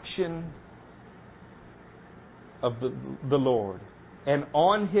 instruction of the Lord. And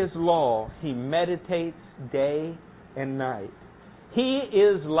on His law He meditates day and night. He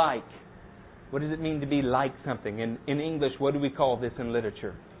is like. What does it mean to be like something? In English, what do we call this in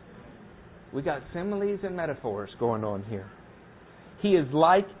literature? We got similes and metaphors going on here. He is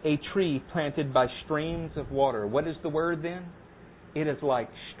like a tree planted by streams of water. What is the word then? It is like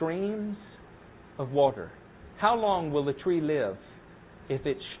streams of water. How long will a tree live if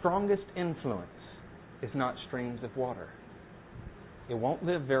its strongest influence is not streams of water? It won't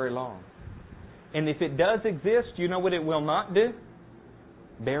live very long. And if it does exist, you know what it will not do?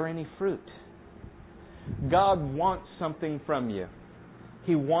 Bear any fruit. God wants something from you.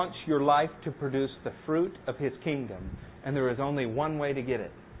 He wants your life to produce the fruit of His kingdom. And there is only one way to get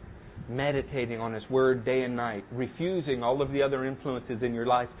it. Meditating on His Word day and night. Refusing all of the other influences in your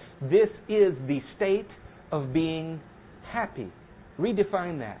life. This is the state of being happy.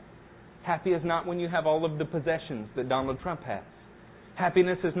 Redefine that. Happy is not when you have all of the possessions that Donald Trump has.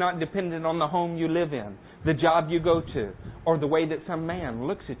 Happiness is not dependent on the home you live in, the job you go to, or the way that some man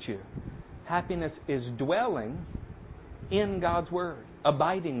looks at you. Happiness is dwelling in God's Word,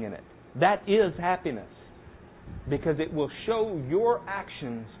 abiding in it. That is happiness, because it will show your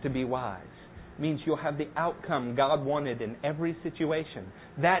actions to be wise. It means you'll have the outcome God wanted in every situation.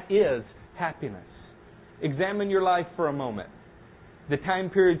 That is happiness. Examine your life for a moment. The time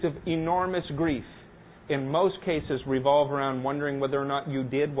periods of enormous grief in most cases revolve around wondering whether or not you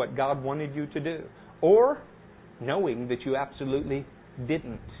did what God wanted you to do, or knowing that you absolutely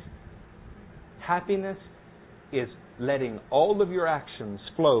didn't. Happiness is letting all of your actions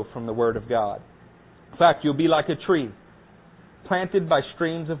flow from the Word of God. In fact, you'll be like a tree planted by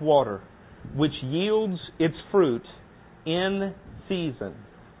streams of water, which yields its fruit in season,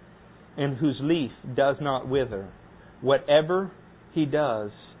 and whose leaf does not wither. Whatever He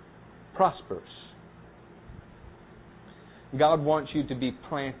does prospers. God wants you to be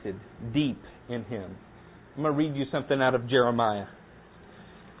planted deep in Him. I'm going to read you something out of Jeremiah.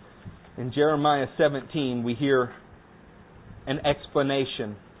 In Jeremiah 17, we hear an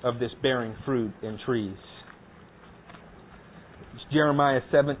explanation of this bearing fruit in trees. It's Jeremiah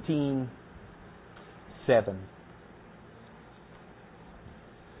 17:7.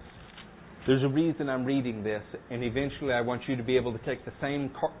 There's a reason I'm reading this, and eventually I want you to be able to take the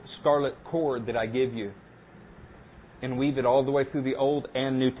same scarlet cord that I give you and weave it all the way through the Old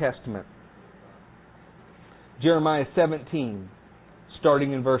and New Testament. Jeremiah 17,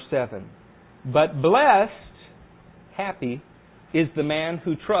 starting in verse 7. But blessed, happy, is the man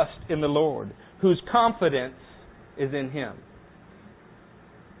who trusts in the Lord, whose confidence is in Him.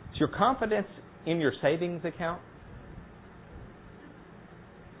 Is your confidence in your savings account?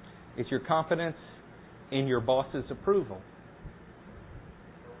 Is your confidence in your boss's approval?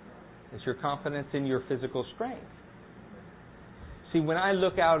 Is your confidence in your physical strength? See, when I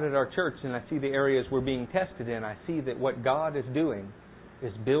look out at our church and I see the areas we're being tested in, I see that what God is doing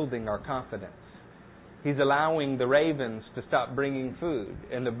is building our confidence. He's allowing the ravens to stop bringing food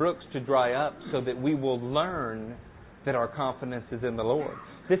and the brooks to dry up so that we will learn that our confidence is in the Lord.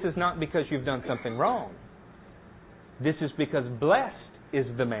 This is not because you've done something wrong. This is because blessed is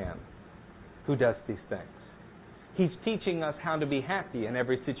the man who does these things. He's teaching us how to be happy in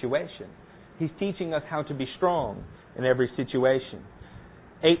every situation. He's teaching us how to be strong in every situation.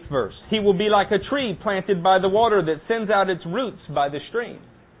 8th verse. He will be like a tree planted by the water that sends out its roots by the stream.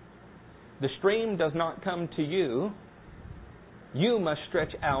 The stream does not come to you. You must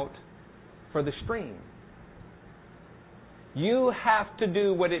stretch out for the stream. You have to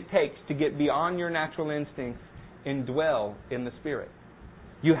do what it takes to get beyond your natural instincts and dwell in the Spirit.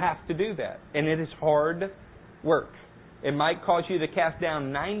 You have to do that. And it is hard work. It might cause you to cast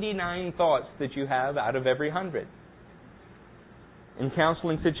down 99 thoughts that you have out of every 100. In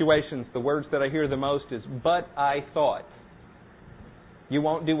counseling situations, the words that I hear the most is, but I thought. You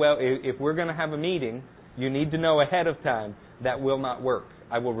won't do well. If we're going to have a meeting, you need to know ahead of time that will not work.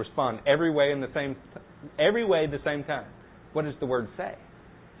 I will respond every way the same time. What does the Word say?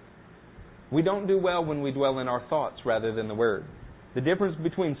 We don't do well when we dwell in our thoughts rather than the Word. The difference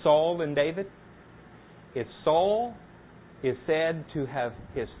between Saul and David is Saul is said to have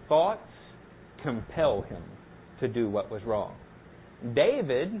his thoughts compel him to do what was wrong.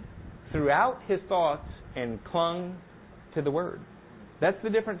 David threw out his thoughts and clung to the Word. That's the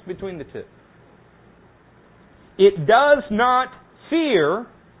difference between the two. It does not fear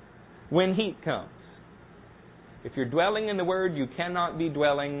when heat comes. If you're dwelling in the Word, you cannot be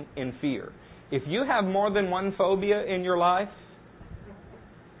dwelling in fear. If you have more than one phobia in your life,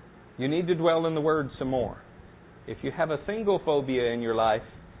 you need to dwell in the Word some more. If you have a single phobia in your life,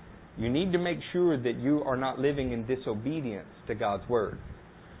 you need to make sure that you are not living in disobedience to God's Word.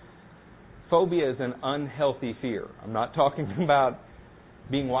 Phobia is an unhealthy fear. I'm not talking about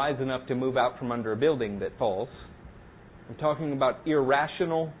being wise enough to move out from under a building that falls. I'm talking about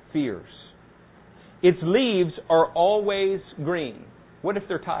irrational fears. Its leaves are always green. What if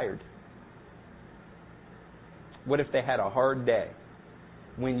they're tired? What if they had a hard day?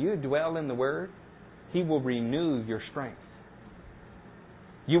 When you dwell in the Word, He will renew your strength.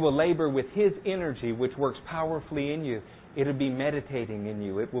 You will labor with His energy, which works powerfully in you. It'll be meditating in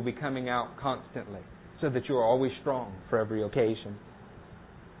you. It will be coming out constantly so that you are always strong for every occasion.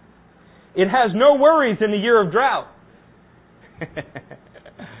 It has no worries in a year of drought.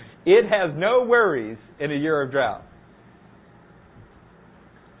 It has no worries in a year of drought.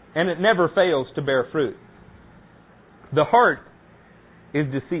 And it never fails to bear fruit. The heart is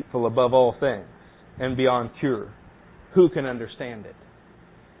deceitful above all things and beyond cure. Who can understand it?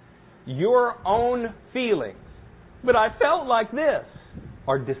 Your own feelings, but I felt like this,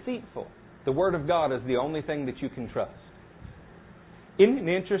 are deceitful. The Word of God is the only thing that you can trust. Isn't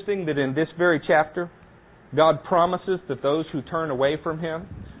it interesting that in this very chapter, God promises that those who turn away from Him,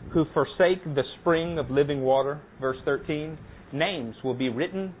 who forsake the spring of living water, verse 13, names will be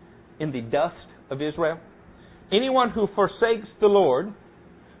written in the dust of Israel. Anyone who forsakes the Lord,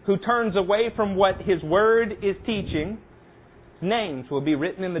 who turns away from what His Word is teaching, names will be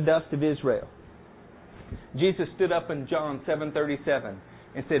written in the dust of Israel. Jesus stood up in John 7:37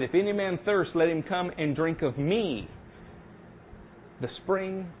 and said, "If any man thirst, let him come and drink of me, the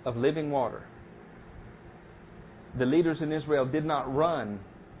spring of living water." The leaders in Israel did not run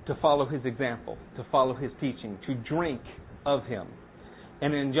to follow His example, to follow His teaching, to drink of Him.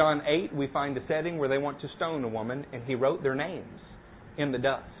 And in John 8, we find a setting where they want to stone a woman, and He wrote their names in the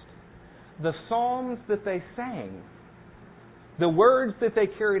dust. The psalms that they sang, the words that they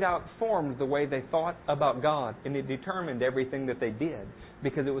carried out formed the way they thought about God, and it determined everything that they did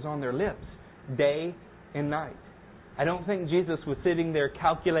because it was on their lips day and night. I don't think Jesus was sitting there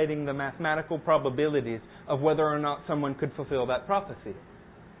calculating the mathematical probabilities of whether or not someone could fulfill that prophecy.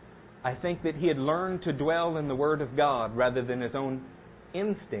 I think that He had learned to dwell in the Word of God rather than His own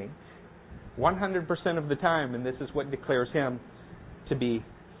instinct 100% of the time, and this is what declares Him to be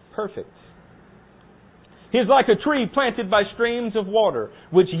perfect. He is like a tree planted by streams of water,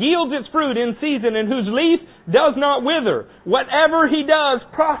 which yields its fruit in season and whose leaf does not wither. Whatever he does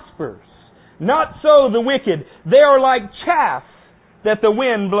prospers. Not so the wicked. They are like chaff that the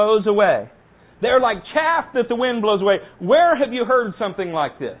wind blows away. They are like chaff that the wind blows away. Where have you heard something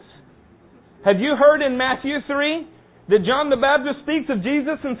like this? Have you heard in Matthew 3 that John the Baptist speaks of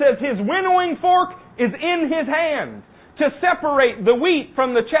Jesus and says His winnowing fork is in His hand to separate the wheat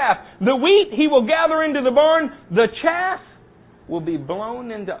from the chaff? The wheat He will gather into the barn. The chaff will be blown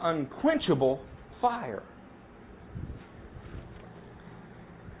into unquenchable fire.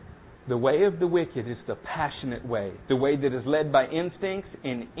 The way of the wicked is the passionate way, the way that is led by instincts,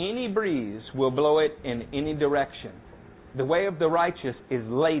 and any breeze will blow it in any direction. The way of the righteous is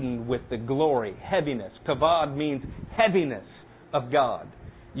laden with the glory, heaviness. Kavod means heaviness of God.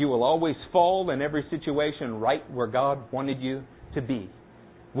 You will always fall in every situation right where God wanted you to be.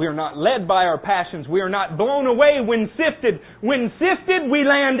 We are not led by our passions. We are not blown away when sifted. When sifted, we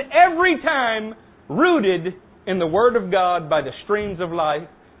land every time rooted in the Word of God by the streams of life,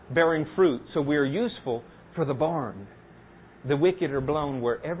 bearing fruit. So we are useful for the barn. The wicked are blown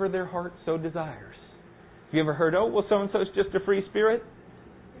wherever their heart so desires. Have you ever heard, oh, well, so-and-so's just a free spirit?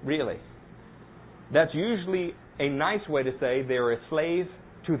 Really? That's usually a nice way to say they're a slave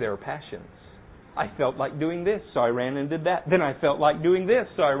to their passions. I felt like doing this, so I ran and did that. Then I felt like doing this,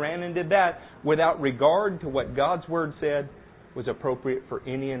 so I ran and did that, without regard to what God's Word said was appropriate for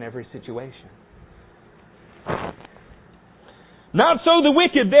any and every situation. Not so the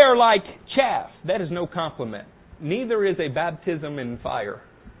wicked, they're like chaff. That is no compliment. Neither is a baptism in fire.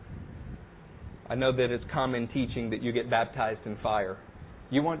 I know that it's common teaching that you get baptized in fire.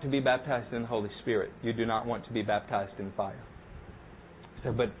 You want to be baptized in the Holy Spirit. You do not want to be baptized in fire.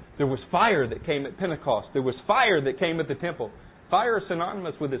 So, but there was fire that came at Pentecost. There was fire that came at the temple. Fire is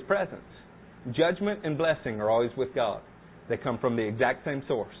synonymous with His presence. Judgment and blessing are always with God. They come from the exact same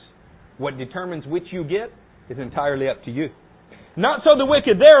source. What determines which you get is entirely up to you. Not so the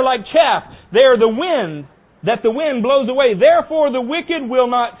wicked. They are like chaff. They are the wind that the wind blows away. Therefore the wicked will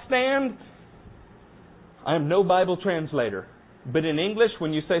not stand. I am no Bible translator. But in English,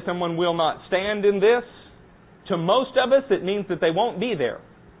 when you say someone will not stand in this, to most of us it means that they won't be there.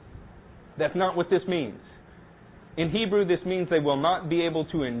 That's not what this means. In Hebrew, this means they will not be able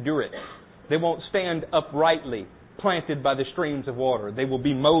to endure it. They won't stand uprightly planted by the streams of water. They will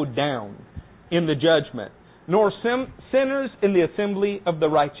be mowed down in the judgment. Nor sinners in the assembly of the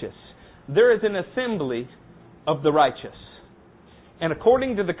righteous. There is an assembly of the righteous. And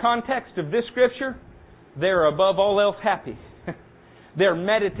according to the context of this scripture, they are above all else happy. They're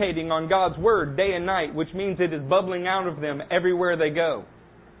meditating on God's Word day and night, which means it is bubbling out of them everywhere they go,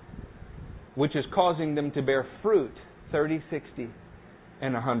 which is causing them to bear fruit 30, 60,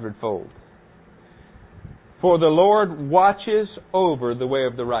 and 100-fold. For the Lord watches over the way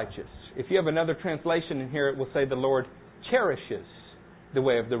of the righteous. If you have another translation in here, it will say the Lord cherishes the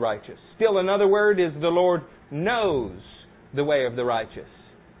way of the righteous. Still another word is the Lord knows the way of the righteous.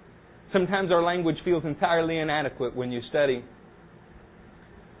 Sometimes our language feels entirely inadequate when you study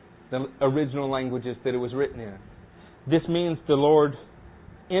the original languages that it was written in. This means the Lord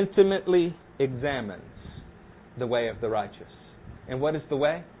intimately examines the way of the righteous. And what is the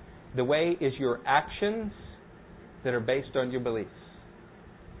way? The way is your actions that are based on your beliefs.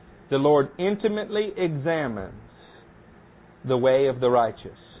 The Lord intimately examines the way of the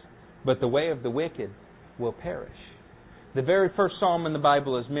righteous, but the way of the wicked will perish. The very first psalm in the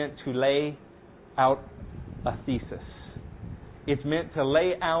Bible is meant to lay out a thesis. It's meant to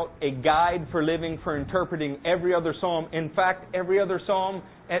lay out a guide for living, for interpreting every other psalm. In fact, every other psalm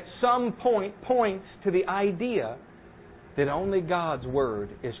at some point points to the idea that only God's Word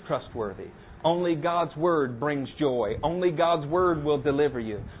is trustworthy. Only God's Word brings joy. Only God's Word will deliver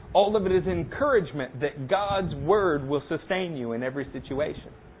you. All of it is encouragement that God's Word will sustain you in every situation.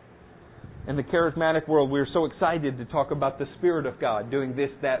 In the charismatic world, we're so excited to talk about the Spirit of God doing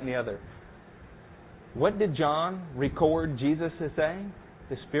this, that, and the other. What did John record Jesus as saying?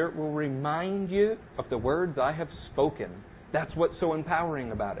 The Spirit will remind you of the words I have spoken. That's what's so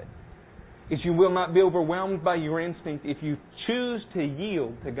empowering about it. Is you will not be overwhelmed by your instinct. If you choose to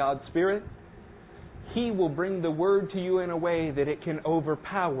yield to God's Spirit, He will bring the Word to you in a way that it can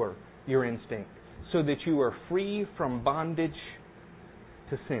overpower your instinct so that you are free from bondage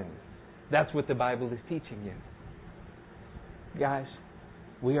to sin. That's what the Bible is teaching you. Guys,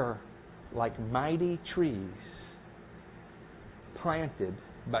 we are like mighty trees planted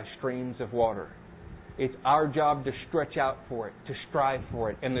by streams of water. It's our job to stretch out for it, to strive for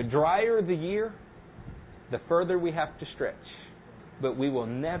it. And the drier the year, the further we have to stretch. But we will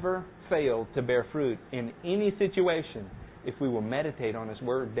never fail to bear fruit in any situation if we will meditate on His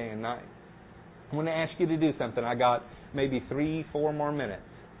Word day and night. I want to ask you to do something. I got maybe 3-4 more minutes.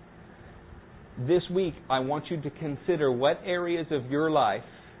 This week, I want you to consider what areas of your life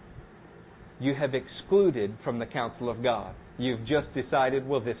you have excluded from the counsel of God. You've just decided,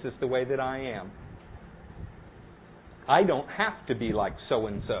 well, this is the way that I am. I don't have to be like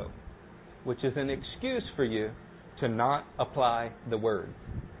so-and-so, which is an excuse for you to not apply the Word.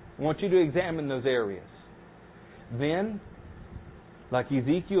 I want you to examine those areas. Then, like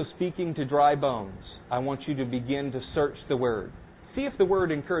Ezekiel speaking to dry bones, I want you to begin to search the Word. See if the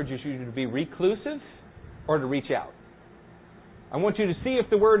Word encourages you to be reclusive or to reach out. I want you to see if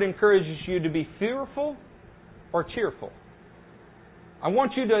the Word encourages you to be fearful or cheerful. I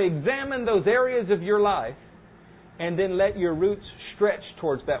want you to examine those areas of your life and then let your roots stretch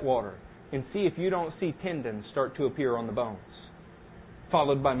towards that water and see if you don't see tendons start to appear on the bones,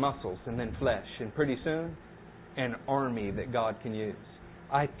 followed by muscles and then flesh, and pretty soon, an army that God can use.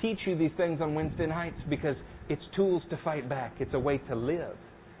 I teach you these things on Wednesday nights because it's tools to fight back. It's a way to live.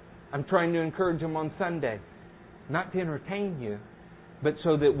 I'm trying to encourage them on Sunday, not to entertain you, but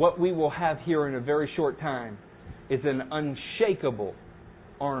so that what we will have here in a very short time is an unshakable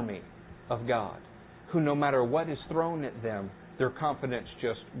army of God, who no matter what is thrown at them, their confidence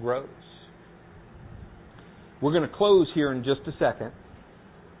just grows. We're going to close here in just a second.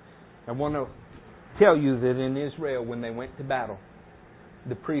 I want to tell you that in Israel, when they went to battle,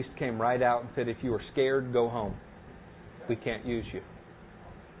 the priest came right out and said, if you are scared, go home. We can't use you.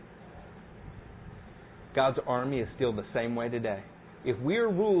 God's army is still the same way today. If we are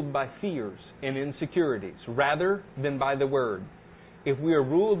ruled by fears and insecurities rather than by the Word, if we are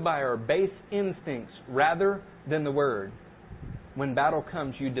ruled by our base instincts rather than the Word, when battle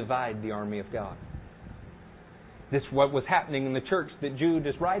comes, you divide the army of God. This is what was happening in the church that Jude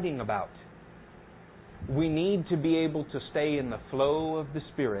is writing about. We need to be able to stay in the flow of the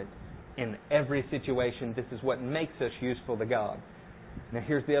Spirit in every situation. This is what makes us useful to God. Now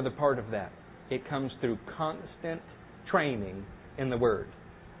here's the other part of that. It comes through constant training in the Word.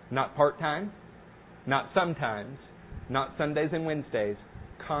 Not part-time, not sometimes, not Sundays and Wednesdays.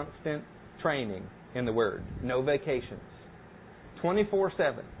 Constant training in the Word. No vacations.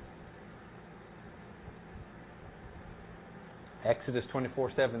 24/7. Exodus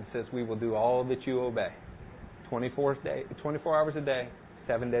 24/7 says we will do all that you obey. 24 hours a day,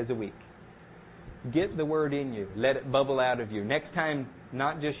 7 days a week. Get the Word in you. Let it bubble out of you. Next time,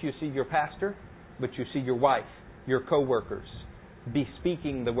 not just you see your pastor, but you see your wife, your co-workers. Be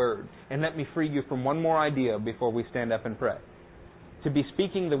speaking the Word. And let me free you from one more idea before we stand up and pray. To be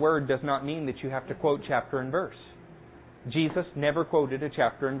speaking the Word does not mean that you have to quote chapter and verse. Jesus never quoted a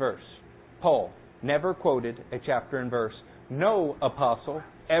chapter and verse. Paul never quoted a chapter and verse. No apostle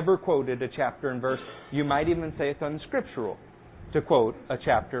ever quoted a chapter and verse. You might even say it's unscriptural to quote a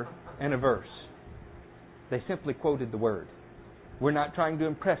chapter and a verse. They simply quoted the Word. We're not trying to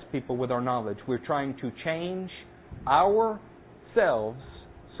impress people with our knowledge. We're trying to change ourselves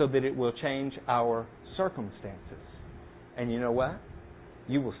so that it will change our circumstances. And you know what?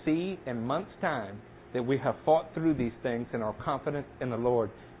 You will see in months' time that we have fought through these things and our confidence in the Lord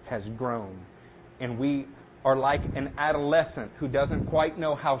has grown. And we are like an adolescent who doesn't quite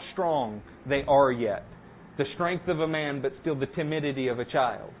know how strong they are yet. The strength of a man, but still the timidity of a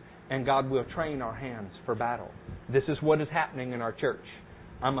child. And God will train our hands for battle. This is what is happening in our church.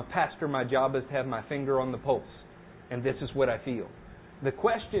 I'm a pastor. My job is to have my finger on the pulse. And this is what I feel. The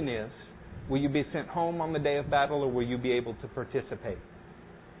question is, will you be sent home on the day of battle or will you be able to participate?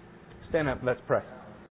 Stand up. Let's pray.